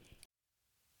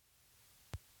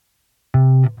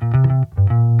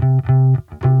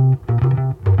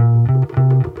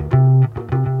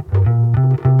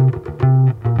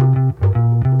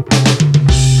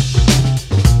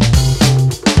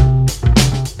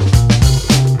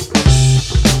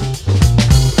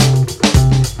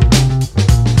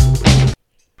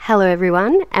Hello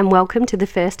everyone, and welcome to the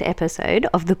first episode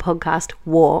of the podcast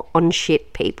War on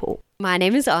Shit People. My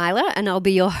name is Isla and I'll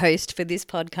be your host for this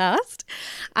podcast.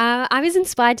 I was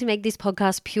inspired to make this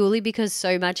podcast purely because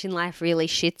so much in life really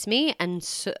shits me and,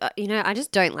 I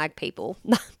just don't like people.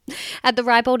 At the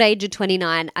ripe old age of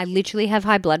 29, I literally have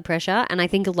high blood pressure and I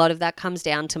think a lot of that comes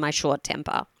down to my short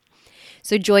temper.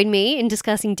 So join me in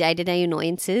discussing day-to-day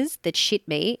annoyances that shit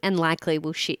me and likely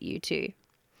will shit you too.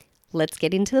 Let's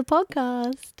get into the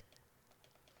podcast.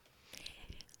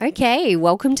 Okay,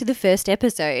 welcome to the first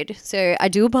episode. So I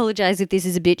do apologize if this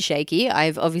is a bit shaky.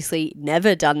 I've obviously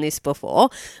never done this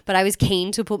before, but I was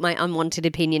keen to put my unwanted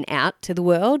opinion out to the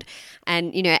world.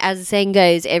 And, as the saying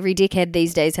goes, every dickhead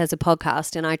these days has a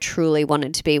podcast, and I truly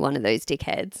wanted to be one of those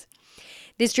dickheads.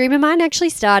 This dream of mine actually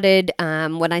started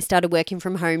when I started working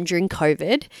from home during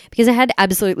COVID because I had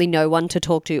absolutely no one to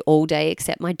talk to all day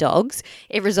except my dogs.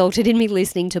 It resulted in me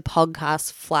listening to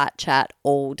podcasts, flat chat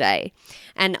all day.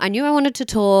 And I knew I wanted to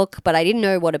talk, but I didn't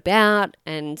know what about.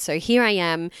 And so here I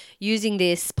am using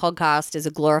this podcast as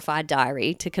a glorified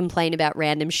diary to complain about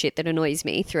random shit that annoys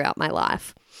me throughout my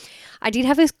life. I did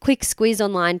have a quick squeeze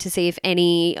online to see if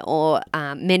any or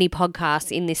many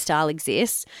podcasts in this style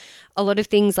exist. A lot of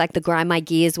things like the Grind My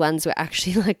Gears ones were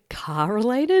actually car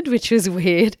related, which was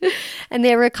weird. And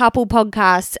there were a couple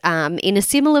podcasts in a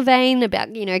similar vein about,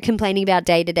 complaining about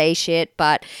day-to-day shit,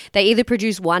 but they either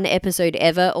produced one episode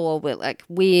ever or were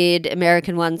weird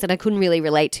American ones that I couldn't really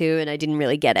relate to and I didn't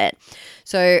really get it.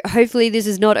 So hopefully this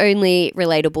is not only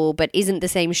relatable, but isn't the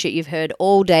same shit you've heard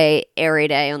all day, every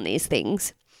day on these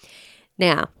things.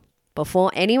 Now,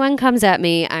 before anyone comes at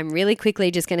me, I'm really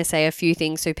quickly just going to say a few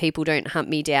things so people don't hunt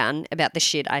me down about the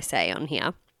shit I say on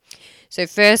here. So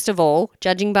first of all,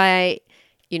 judging by,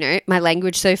 my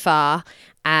language so far,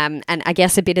 and I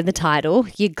guess a bit of the title,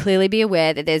 you'd clearly be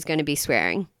aware that there's going to be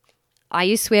swearing. I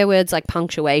use swear words like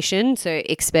punctuation, so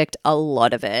expect a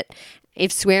lot of it.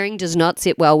 If swearing does not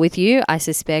sit well with you, I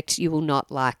suspect you will not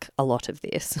like a lot of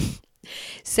this.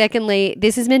 Secondly,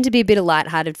 this is meant to be a bit of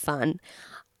lighthearted fun.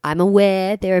 I'm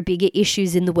aware there are bigger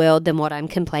issues in the world than what I'm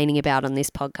complaining about on this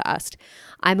podcast.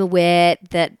 I'm aware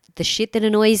that the shit that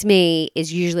annoys me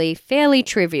is usually fairly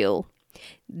trivial.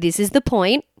 This is the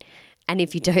point, and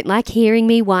if you don't like hearing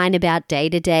me whine about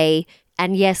day-to-day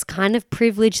and yes, kind of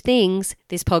privileged things,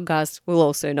 this podcast will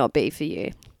also not be for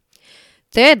you.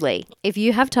 Thirdly, if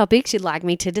you have topics you'd like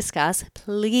me to discuss,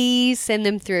 please send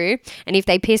them through. And if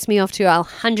they piss me off too, I'll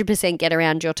 100% get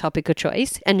around your topic of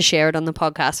choice and share it on the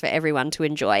podcast for everyone to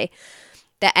enjoy.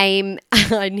 The aim,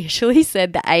 I initially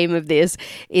said the aim of this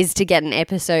is to get an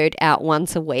episode out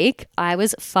once a week. I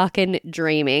was fucking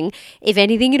dreaming. If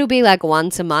anything, it'll be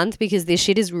once a month because this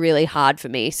shit is really hard for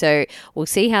me. So we'll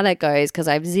see how that goes because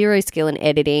I have zero skill in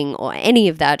editing or any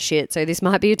of that shit. So this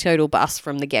might be a total bust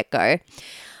from the get-go.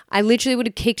 I literally would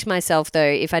have kicked myself though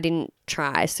if I didn't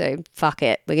try, so fuck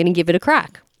it. We're going to give it a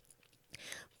crack.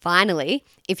 Finally,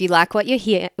 if you like what you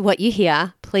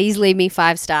hear, please leave me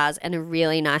 5 stars and a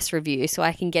really nice review so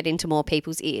I can get into more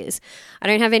people's ears. I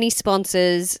don't have any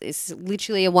sponsors. It's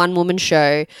literally a one-woman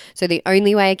show, so the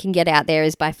only way I can get out there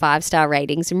is by 5-star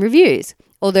ratings and reviews.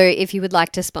 Although if you would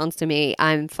like to sponsor me,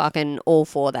 I'm fucking all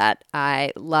for that.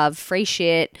 I love free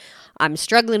shit. I'm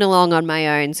struggling along on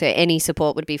my own, so any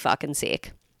support would be fucking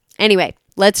sick. Anyway,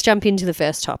 let's jump into the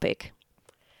first topic.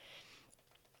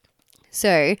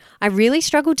 So I really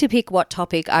struggled to pick what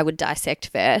topic I would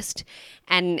dissect first.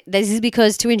 And this is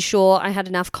because to ensure I had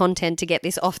enough content to get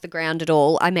this off the ground at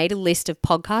all, I made a list of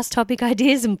podcast topic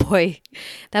ideas and boy,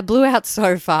 that blew out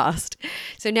so fast.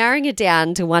 So narrowing it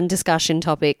down to one discussion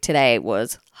topic today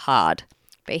was hard.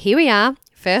 But here we are.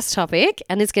 First topic,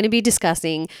 and it's going to be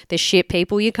discussing the shit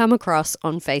people you come across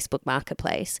on Facebook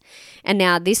Marketplace. And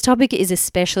now this topic is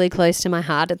especially close to my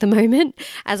heart at the moment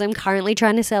as I'm currently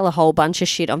trying to sell a whole bunch of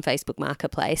shit on Facebook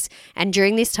Marketplace. And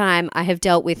during this time, I have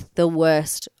dealt with the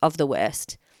worst of the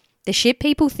worst. The shit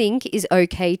people think is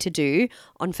okay to do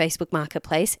on Facebook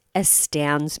Marketplace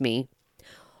astounds me.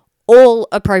 All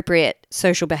appropriate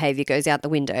social behavior goes out the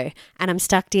window, and I'm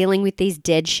stuck dealing with these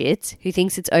dead shits who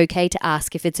thinks it's okay to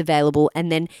ask if it's available and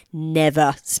then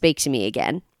never speak to me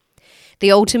again.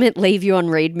 The ultimate leave you on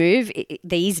read move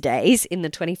these days in the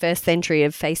 21st century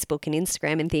of Facebook and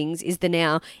Instagram and things is the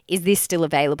now, is this still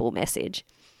available message.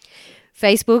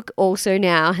 Facebook also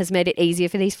now has made it easier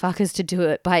for these fuckers to do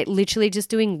it by literally just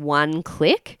doing one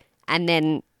click and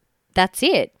then that's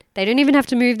it. They don't even have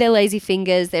to move their lazy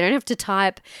fingers. They don't have to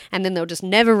type and then they'll just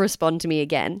never respond to me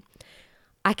again.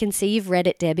 I can see you've read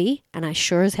it, Debbie, and I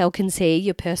sure as hell can see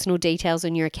your personal details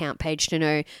on your account page to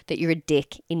know that you're a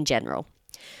dick in general.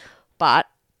 But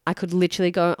I could literally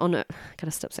go on a... I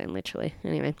gotta stop saying literally.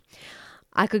 Anyway.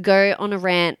 I could go on a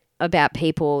rant about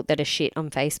people that are shit on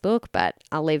Facebook, but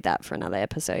I'll leave that for another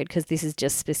episode because this is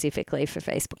just specifically for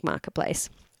Facebook Marketplace.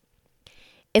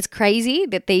 It's crazy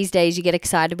that these days you get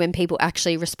excited when people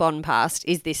actually respond past,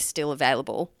 is this still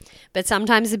available? But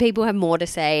sometimes the people have more to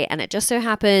say and it just so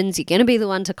happens you're going to be the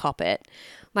one to cop it.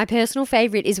 My personal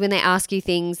favourite is when they ask you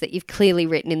things that you've clearly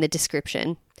written in the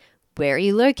description. Where are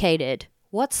you located?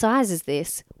 What size is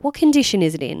this? What condition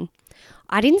is it in?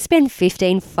 I didn't spend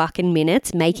 15 fucking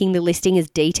minutes making the listing as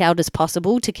detailed as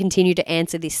possible to continue to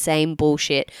answer this same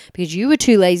bullshit because you were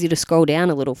too lazy to scroll down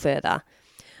a little further.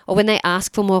 Or when they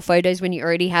ask for more photos when you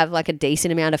already have like a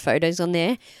decent amount of photos on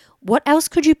there. What else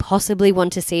could you possibly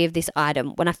want to see of this item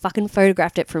when I fucking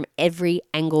photographed it from every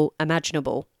angle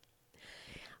imaginable?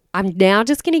 I'm now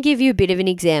just going to give you a bit of an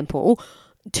example.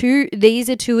 These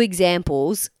are two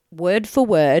examples, word for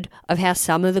word, of how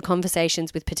some of the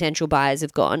conversations with potential buyers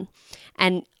have gone.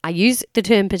 And I use the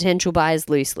term potential buyers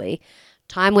loosely.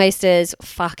 Time wasters,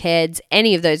 fuckheads,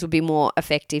 any of those would be more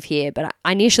effective here, but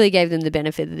I initially gave them the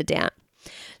benefit of the doubt.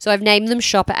 So I've named them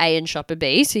Shopper A and Shopper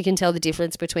B so you can tell the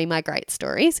difference between my great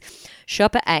stories.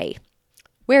 Shopper A.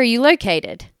 Where are you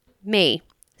located? Me.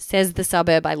 Says the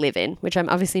suburb I live in, which I'm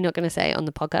obviously not going to say on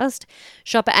the podcast.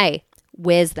 Shopper A.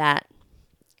 Where's that?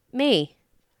 Me.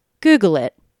 Google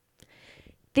it.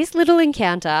 This little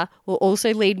encounter will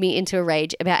also lead me into a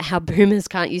rage about how boomers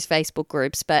can't use Facebook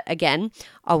groups, but again,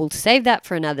 I will save that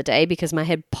for another day because my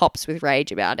head pops with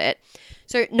rage about it.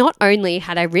 So not only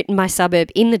had I written my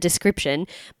suburb in the description,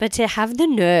 but to have the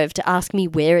nerve to ask me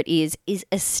where it is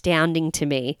astounding to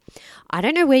me. I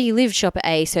don't know where you live, Shopper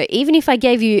A, so even if I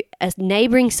gave you a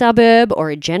neighbouring suburb or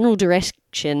a general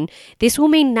direction, this will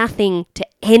mean nothing to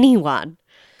anyone.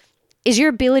 Is your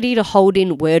ability to hold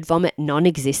in word vomit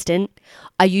non-existent?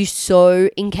 Are you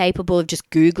so incapable of just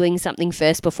Googling something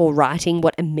first before writing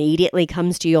what immediately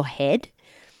comes to your head?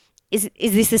 Is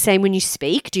this the same when you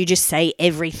speak? Do you just say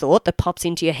every thought that pops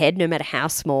into your head no matter how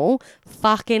small?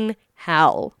 Fucking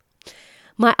hell.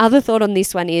 My other thought on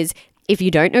this one is, if you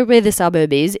don't know where the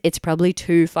suburb is, it's probably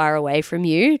too far away from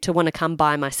you to want to come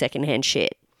buy my secondhand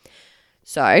shit.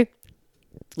 So,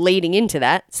 leading into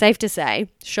that, safe to say,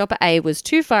 Shopper A was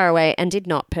too far away and did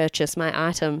not purchase my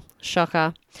item.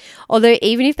 Shocker. Although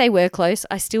even if they were close,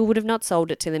 I still would have not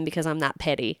sold it to them because I'm that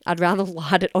petty. I'd rather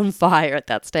light it on fire at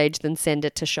that stage than send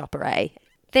it to Shopper A.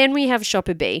 Then we have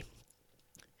Shopper B.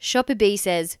 Shopper B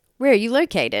says, where are you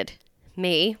located?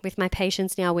 Me, with my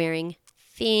patience now wearing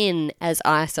thin as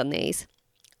ice on these.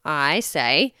 I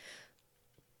say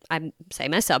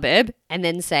my suburb and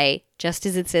then say just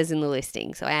as it says in the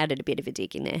listing. So I added a bit of a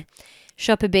dig in there.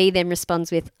 Shopper B then responds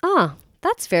with,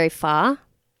 that's very far.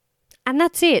 And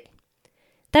that's it.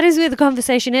 That is where the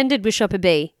conversation ended with Shopper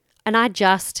B. And I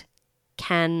just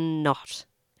cannot.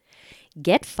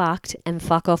 Get fucked and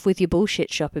fuck off with your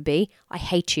bullshit, Shopper B. I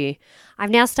hate you. I've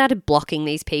now started blocking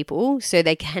these people so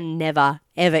they can never,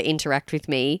 ever interact with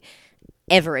me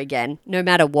ever again, no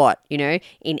matter what,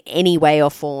 in any way or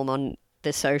form on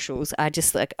the socials. I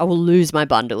will lose my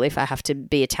bundle if I have to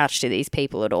be attached to these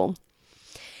people at all.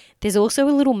 There's also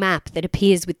a little map that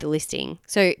appears with the listing.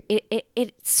 So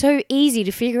it's so easy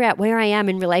to figure out where I am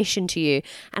in relation to you.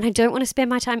 And I don't want to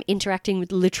spend my time interacting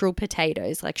with literal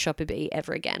potatoes like Shopper B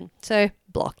ever again. So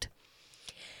blocked.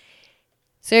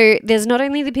 So there's not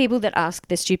only the people that ask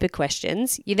the stupid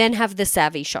questions, you then have the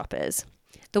savvy shoppers.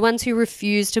 The ones who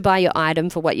refuse to buy your item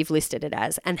for what you've listed it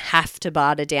as and have to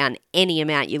barter down any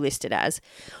amount you list it as.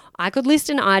 I could list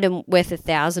an item worth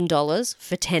 $1,000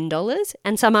 for $10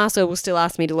 and some arsehole will still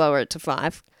ask me to lower it to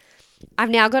 $5. I've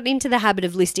now got into the habit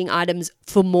of listing items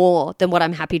for more than what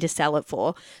I'm happy to sell it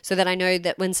for so that I know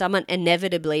that when someone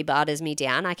inevitably barters me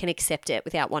down, I can accept it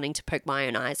without wanting to poke my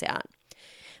own eyes out.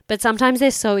 But sometimes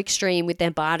they're so extreme with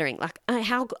their bartering.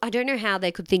 I don't know how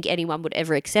they could think anyone would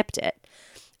ever accept it.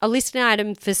 I'll list an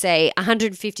item for, say,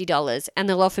 $150 and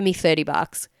they'll offer me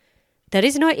 $30. That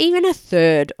is not even a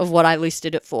third of what I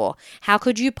listed it for. How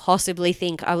could you possibly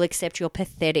think I will accept your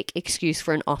pathetic excuse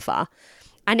for an offer?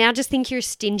 I now just think you're a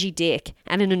stingy dick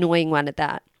and an annoying one at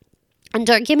that. And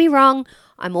don't get me wrong,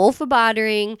 I'm all for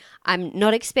bartering. I'm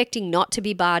not expecting not to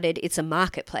be bartered. It's a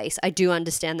marketplace. I do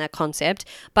understand that concept.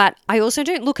 But I also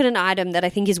don't look at an item that I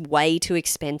think is way too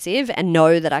expensive and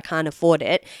know that I can't afford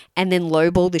it and then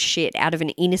lowball the shit out of an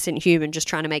innocent human just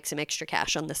trying to make some extra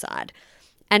cash on the side.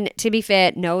 And to be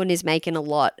fair, no one is making a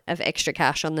lot of extra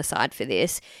cash on the side for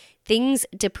this. Things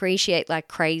depreciate like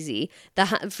crazy.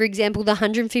 For example, the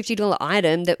 $150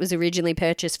 item that was originally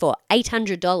purchased for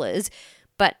 $800,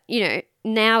 but,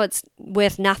 now it's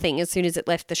worth nothing as soon as it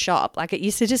left the shop. Like, it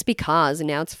used to just be cars and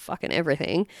now it's fucking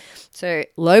everything. So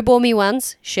lowball me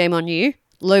once, shame on you.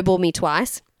 lowball me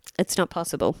twice. It's not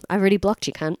possible. I already blocked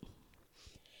you, cunt.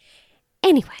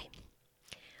 Anyway,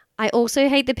 I also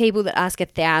hate the people that ask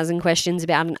 1,000 questions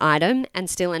about an item and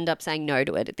still end up saying no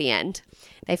to it at the end.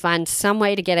 They find some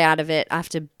way to get out of it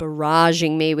after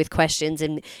barraging me with questions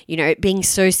and, being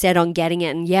so set on getting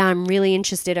it. And yeah, I'm really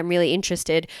interested,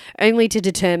 only to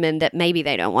determine that maybe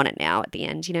they don't want it now at the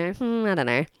end, I don't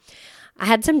know. I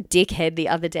had some dickhead the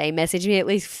other day message me at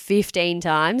least 15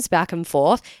 times back and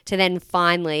forth to then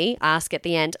finally ask at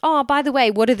the end, oh, by the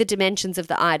way, what are the dimensions of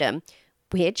the item?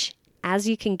 Which, as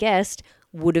you can guess,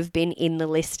 would have been in the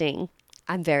listing.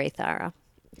 I'm very thorough.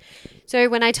 So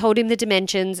when I told him the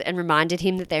dimensions and reminded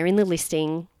him that they're in the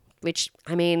listing, which,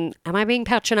 am I being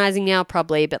patronizing now?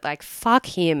 Probably, but fuck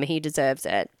him, he deserves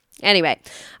it. Anyway,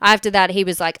 after that, he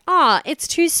was like, it's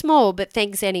too small, but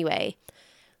thanks anyway.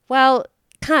 Well,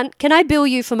 can I bill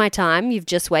you for my time you've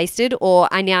just wasted, or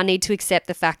I now need to accept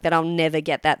the fact that I'll never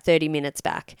get that 30 minutes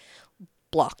back?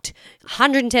 Blocked.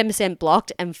 110%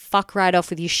 blocked, and fuck right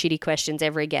off with your shitty questions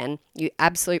ever again. You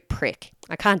absolute prick.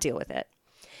 I can't deal with it.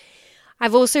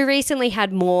 I've also recently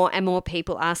had more and more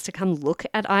people ask to come look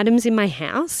at items in my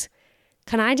house.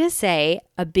 Can I just say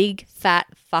a big fat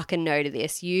fucking no to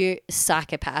this, you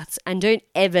psychopaths, and don't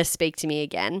ever speak to me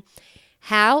again.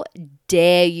 How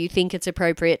dare you think it's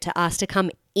appropriate to ask to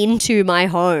come into my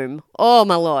home? Oh,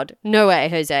 my Lord. No way,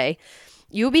 Jose.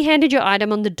 You'll be handed your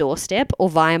item on the doorstep or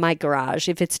via my garage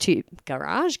if it's too...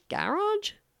 Garage?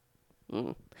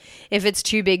 If it's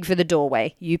too big for the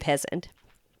doorway, you peasant.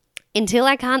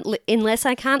 Unless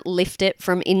I can't lift it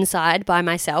from inside by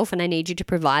myself and I need you to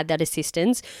provide that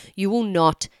assistance, you will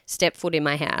not step foot in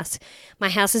my house. My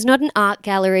house is not an art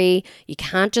gallery. You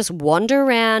can't just wander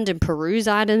around and peruse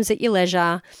items at your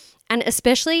leisure. And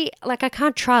especially, I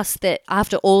can't trust that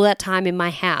after all that time in my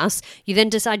house, you then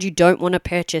decide you don't want to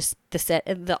purchase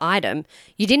the item.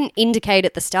 You didn't indicate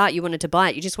at the start you wanted to buy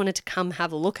it. You just wanted to come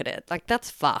have a look at it. That's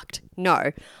fucked.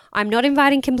 No, I'm not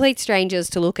inviting complete strangers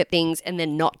to look at things and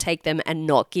then not take them and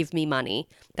not give me money.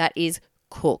 That is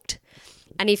cooked.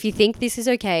 And if you think this is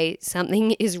okay,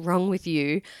 something is wrong with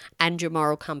you and your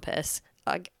moral compass,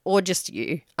 or just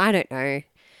you. I don't know.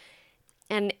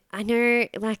 And I know,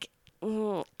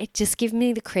 it just gives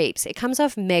me the creeps. It comes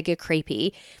off mega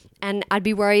creepy. And I'd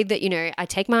be worried that, I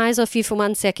take my eyes off you for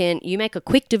 1 second, you make a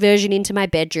quick diversion into my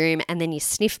bedroom, and then you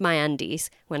sniff my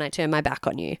undies when I turn my back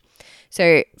on you.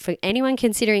 So for anyone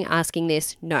considering asking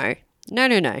this, no.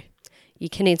 You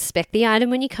can inspect the item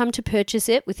when you come to purchase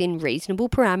it within reasonable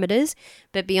parameters,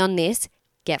 but beyond this,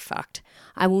 get fucked.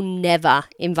 I will never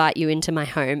invite you into my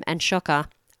home, and shocker,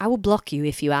 I will block you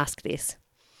if you ask this.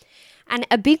 And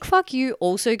a big fuck you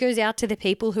also goes out to the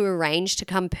people who arrange to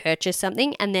come purchase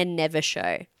something and then never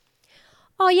show.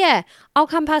 Oh yeah, I'll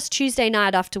come past Tuesday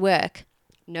night after work.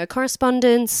 No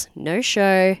correspondence, no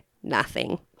show,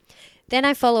 nothing. Then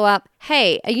I follow up,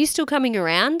 hey, are you still coming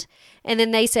around? And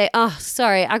then they say, oh,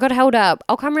 sorry, I got held up.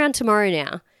 I'll come around tomorrow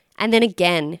now. And then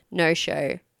again, no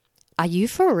show. Are you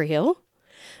for real?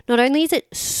 Not only is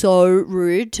it so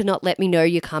rude to not let me know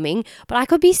you're coming, but I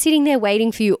could be sitting there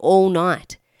waiting for you all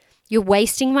night. You're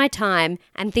wasting my time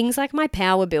and things like my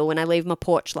power bill when I leave my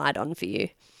porch light on for you.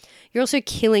 You're also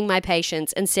killing my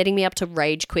patience and setting me up to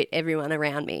rage quit everyone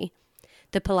around me.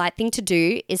 The polite thing to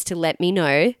do is to let me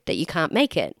know that you can't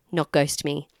make it, not ghost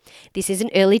me. This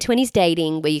isn't early 20s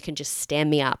dating where you can just stand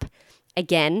me up.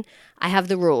 Again, I have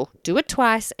the rule. Do it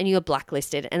twice and you're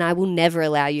blacklisted, and I will never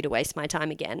allow you to waste my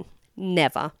time again.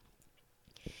 Never.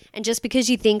 And just because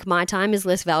you think my time is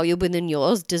less valuable than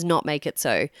yours does not make it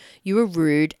so. You are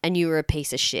rude and you are a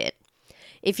piece of shit.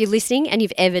 If you're listening and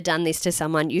you've ever done this to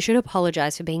someone, you should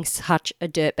apologize for being such a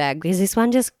dirtbag, because this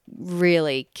one just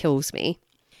really kills me.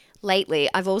 Lately,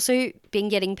 I've also been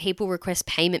getting people request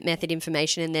payment method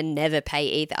information and then never pay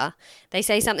either. They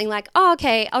say something like, oh,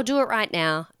 okay, I'll do it right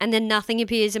now. And then nothing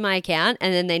appears in my account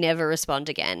and then they never respond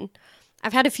again.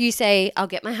 I've had a few say, I'll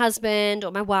get my husband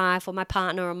or my wife or my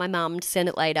partner or my mum to send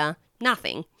it later.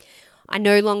 Nothing. I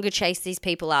no longer chase these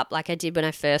people up like I did when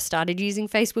I first started using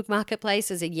Facebook Marketplace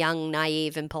as a young,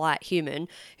 naive and polite human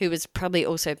who was probably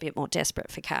also a bit more desperate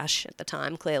for cash at the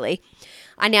time, clearly.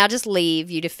 I now just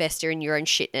leave you to fester in your own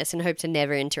shitness and hope to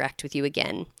never interact with you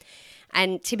again.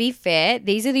 And to be fair,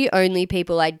 these are the only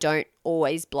people I don't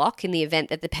always block in the event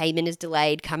that the payment is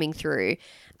delayed coming through.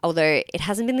 Although it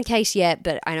hasn't been the case yet,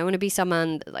 but I don't want to be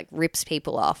someone that rips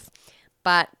people off.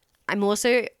 But I'm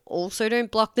also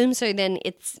don't block them, so then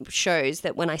it shows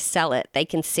that when I sell it, they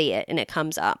can see it and it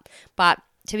comes up. But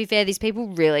to be fair, these people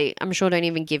really, I'm sure, don't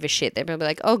even give a shit. They're probably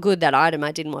like, oh, good, that item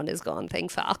I didn't want is gone,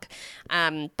 thank fuck.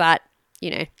 But,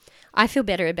 I feel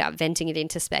better about venting it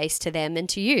into space to them and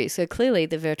to you. So clearly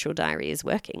the virtual diary is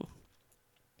working.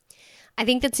 I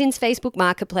think that since Facebook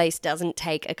Marketplace doesn't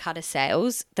take a cut of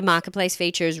sales, the Marketplace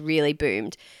feature has really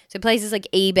boomed. So places like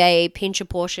eBay pinch a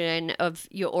portion of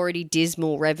your already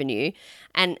dismal revenue.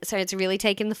 And so it's really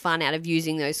taken the fun out of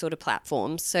using those sort of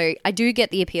platforms. So I do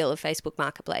get the appeal of Facebook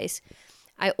Marketplace.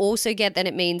 I also get that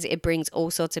it means it brings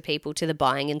all sorts of people to the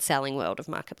buying and selling world of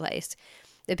Marketplace.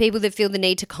 The people that feel the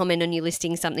need to comment on you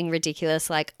listing something ridiculous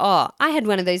like, oh, I had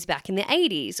one of those back in the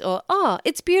 80s, or oh,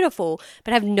 it's beautiful,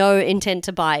 but have no intent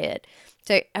to buy it.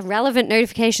 So irrelevant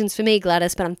notifications for me,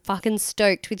 Gladys, but I'm fucking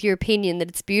stoked with your opinion that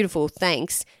it's beautiful.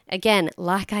 Thanks. Again,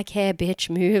 like I care, bitch,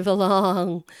 move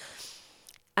along.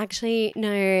 Actually,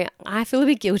 no, I feel a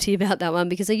bit guilty about that one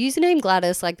because I use the name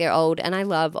Gladys like they're old and I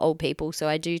love old people, so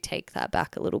I do take that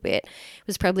back a little bit. It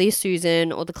was probably a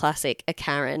Susan or the classic, a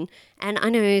Karen. And I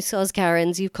know, soz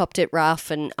Karens, you've copped it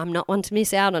rough and I'm not one to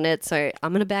miss out on it, so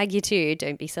I'm going to bag you too.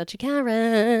 Don't be such a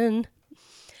Karen.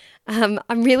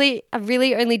 I've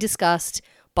really only discussed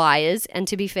buyers, and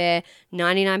to be fair,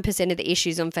 99% of the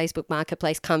issues on Facebook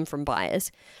Marketplace come from buyers.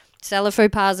 Seller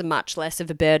faux pas are much less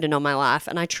of a burden on my life,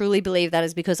 and I truly believe that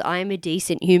is because I am a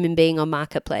decent human being on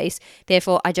Marketplace.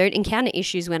 Therefore, I don't encounter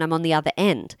issues when I'm on the other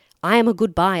end. I am a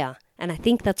good buyer, and I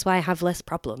think that's why I have less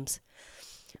problems.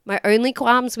 My only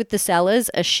qualms with the sellers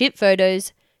are shit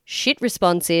photos, shit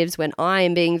responsives when I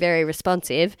am being very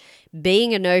responsive,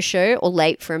 being a no-show or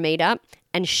late for a meetup,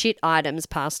 and shit items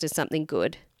passed as something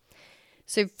good.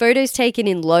 So photos taken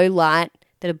in low light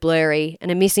that are blurry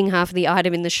and are missing half of the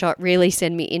item in the shot really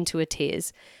send me into a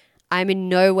tears. I'm in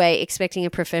no way expecting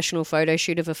a professional photo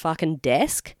shoot of a fucking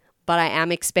desk, but I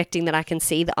am expecting that I can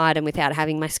see the item without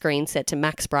having my screen set to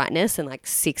max brightness and like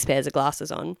 6 pairs of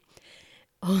glasses on.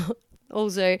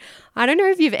 Also, I don't know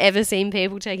if you've ever seen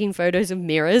people taking photos of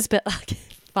mirrors, but like,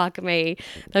 fuck me,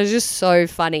 that was just so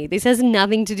funny. This has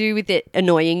nothing to do with it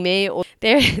annoying me. Or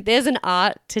there's an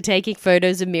art to taking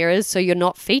photos of mirrors so you're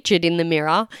not featured in the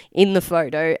mirror in the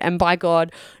photo, and by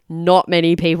God, not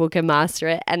many people can master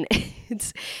it. And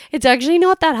it's actually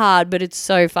not that hard, but it's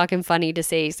so fucking funny to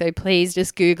see. So please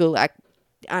just Google, like,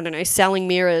 I don't know, selling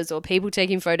mirrors or people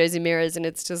taking photos in mirrors, and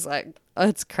it's just like, oh,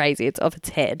 it's crazy. It's off its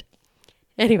head.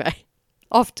 Anyway,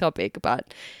 off topic,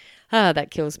 but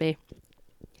that kills me.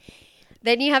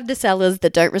 Then you have the sellers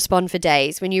that don't respond for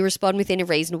days when you respond within a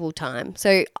reasonable time.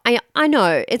 So I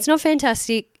know it's not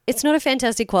fantastic. It's not a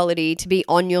fantastic quality to be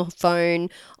on your phone,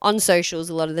 on socials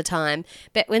a lot of the time.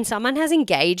 But when someone has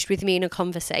engaged with me in a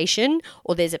conversation,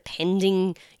 or there's a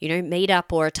pending,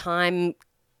 meetup or a time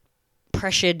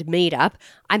pressured meetup,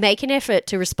 I make an effort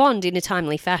to respond in a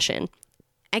timely fashion.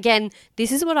 Again,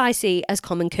 this is what I see as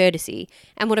common courtesy,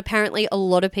 and what apparently a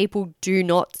lot of people do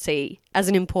not see as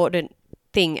an important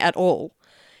thing at all.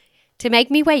 To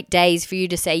make me wait days for you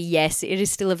to say yes, it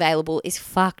is still available is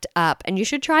fucked up, and you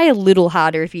should try a little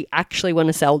harder if you actually want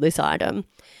to sell this item.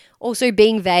 Also,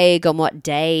 being vague on what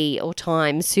day or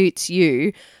time suits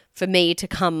you for me to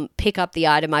come pick up the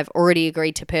item I've already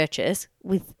agreed to purchase,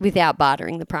 without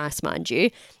bartering the price, mind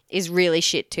you, is really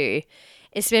shit too.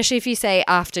 Especially if you say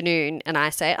afternoon and I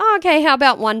say, oh, okay, how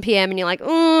about 1 p.m? And you're like,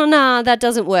 oh, nah, that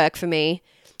doesn't work for me.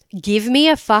 Give me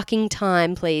a fucking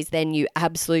time, please, then, you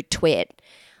absolute twit.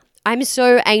 I'm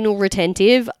so anal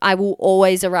retentive, I will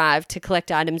always arrive to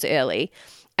collect items early.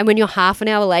 And when you're half an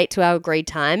hour late to our agreed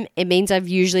time, it means I've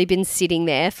usually been sitting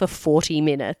there for 40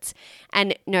 minutes.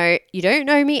 And no, you don't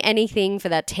owe me anything for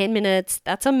that 10 minutes.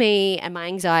 That's on me and my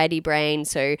anxiety brain.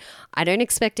 So I don't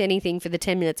expect anything for the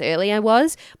 10 minutes early I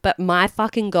was. But my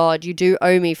fucking God, you do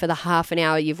owe me for the half an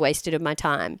hour you've wasted of my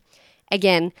time.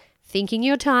 Again, thinking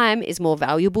your time is more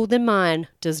valuable than mine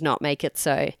does not make it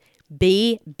so.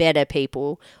 Be better,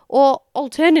 people. Or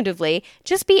alternatively,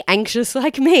 just be anxious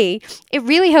like me. It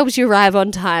really helps you arrive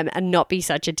on time and not be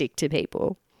such a dick to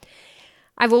people.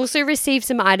 I've also received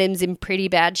some items in pretty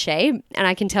bad shape, and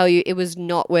I can tell you it was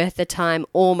not worth the time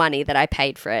or money that I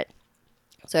paid for it.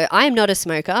 So I am not a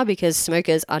smoker, because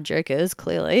smokers are jokers,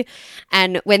 clearly.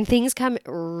 And when things come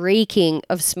reeking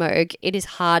of smoke, it is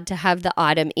hard to have the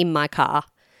item in my car.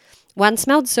 One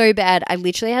smelled so bad, I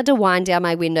literally had to wind down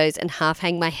my windows and half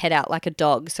hang my head out like a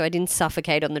dog so I didn't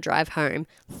suffocate on the drive home.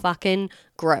 Fucking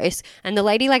gross. And the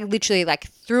lady literally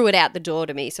threw it out the door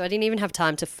to me, so I didn't even have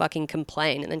time to fucking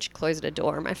complain. And then she closed the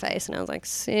door in my face and I was like,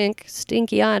 sick,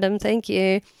 stinky item, thank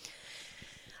you.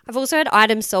 I've also had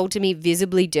items sold to me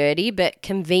visibly dirty but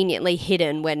conveniently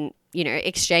hidden when,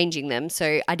 exchanging them,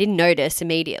 so I didn't notice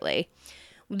immediately.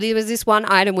 There was this one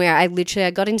item where I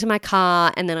got into my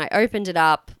car and then I opened it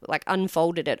up, like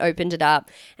unfolded it, opened it up,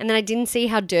 and then I didn't see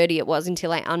how dirty it was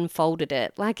until I unfolded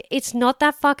it. Like, it's not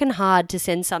that fucking hard to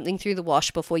send something through the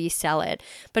wash before you sell it,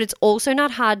 but it's also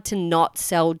not hard to not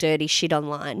sell dirty shit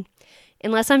online.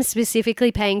 Unless I'm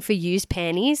specifically paying for used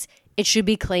panties, it should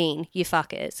be clean, you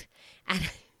fuckers. And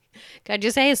can I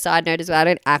just say a side note as well? I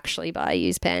don't actually buy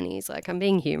used panties. Like, I'm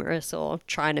being humorous or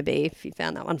trying to be. If you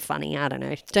found that one funny, I don't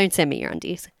know. Don't send me your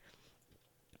undies.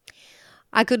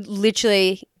 I could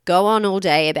literally go on all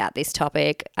day about this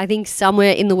topic. I think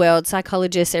somewhere in the world,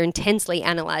 psychologists are intensely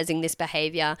analysing this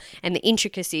behaviour and the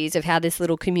intricacies of how this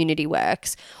little community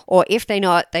works. Or if they're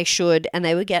not, they should, and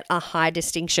they would get a high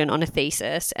distinction on a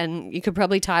thesis. And you could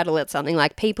probably title it something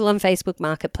like "People on Facebook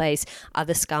Marketplace are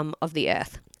the scum of the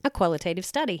earth," a qualitative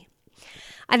study.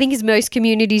 I think as most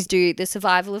communities do, the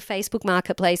survival of Facebook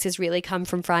Marketplace has really come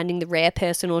from finding the rare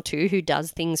person or two who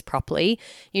does things properly,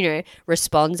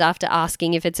 responds after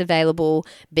asking if it's available,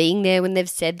 being there when they've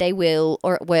said they will,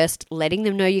 or at worst, letting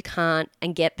them know you can't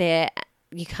get there,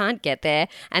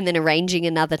 and then arranging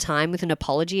another time with an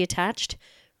apology attached.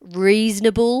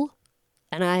 Reasonable,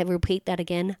 and I repeat that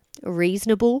again,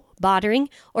 reasonable bartering,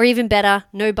 or even better,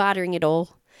 no bartering at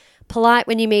all. Polite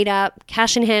when you meet up,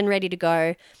 cash in hand ready to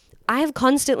go. I have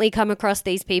constantly come across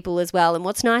these people as well, and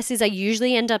what's nice is I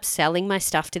usually end up selling my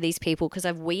stuff to these people because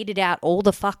I've weeded out all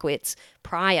the fuckwits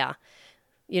prior.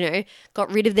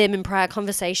 Got rid of them in prior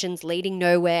conversations leading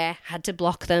nowhere, had to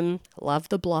block them. Love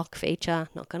the block feature,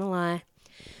 not gonna lie.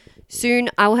 Soon,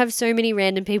 I will have so many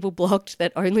random people blocked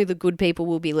that only the good people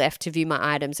will be left to view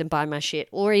my items and buy my shit,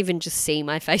 or even just see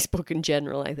my Facebook in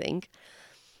general, I think.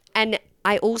 And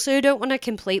I also don't want to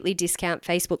completely discount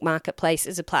Facebook Marketplace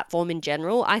as a platform in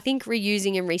general. I think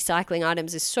reusing and recycling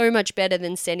items is so much better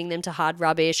than sending them to hard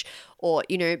rubbish or,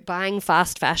 buying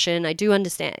fast fashion. I do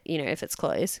understand, if it's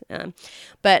clothes.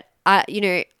 But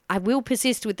I will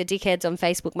persist with the dickheads on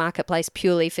Facebook Marketplace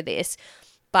purely for this.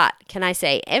 But can I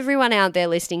say, everyone out there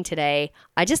listening today,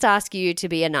 I just ask you to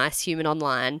be a nice human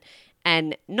online.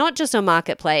 And not just on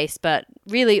Marketplace, but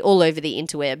really all over the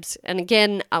interwebs. And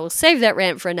again, I will save that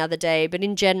rant for another day, but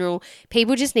in general,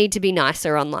 people just need to be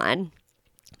nicer online.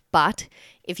 But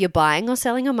if you're buying or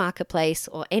selling on Marketplace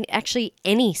or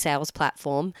any sales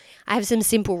platform, I have some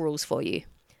simple rules for you.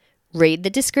 Read the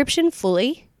description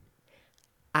fully,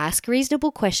 ask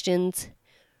reasonable questions,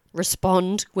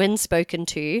 respond when spoken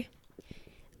to,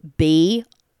 be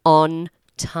on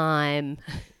time.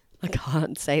 I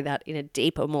can't say that in a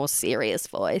deeper, more serious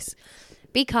voice.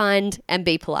 Be kind and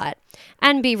be polite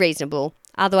and be reasonable.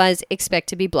 Otherwise, expect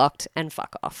to be blocked and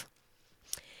fuck off.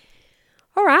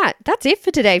 All right, that's it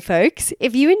for today, folks.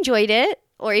 If you enjoyed it,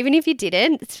 or even if you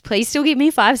didn't, please still give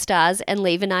me 5 stars and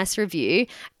leave a nice review.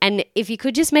 And if you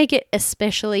could just make it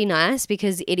especially nice,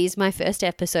 because it is my first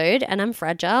episode and I'm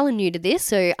fragile and new to this,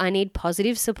 so I need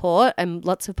positive support and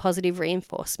lots of positive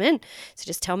reinforcement. So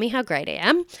just tell me how great I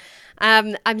am.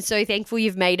 I'm so thankful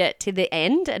you've made it to the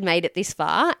end and made it this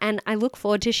far, and I look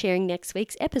forward to sharing next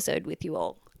week's episode with you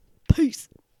all. Peace.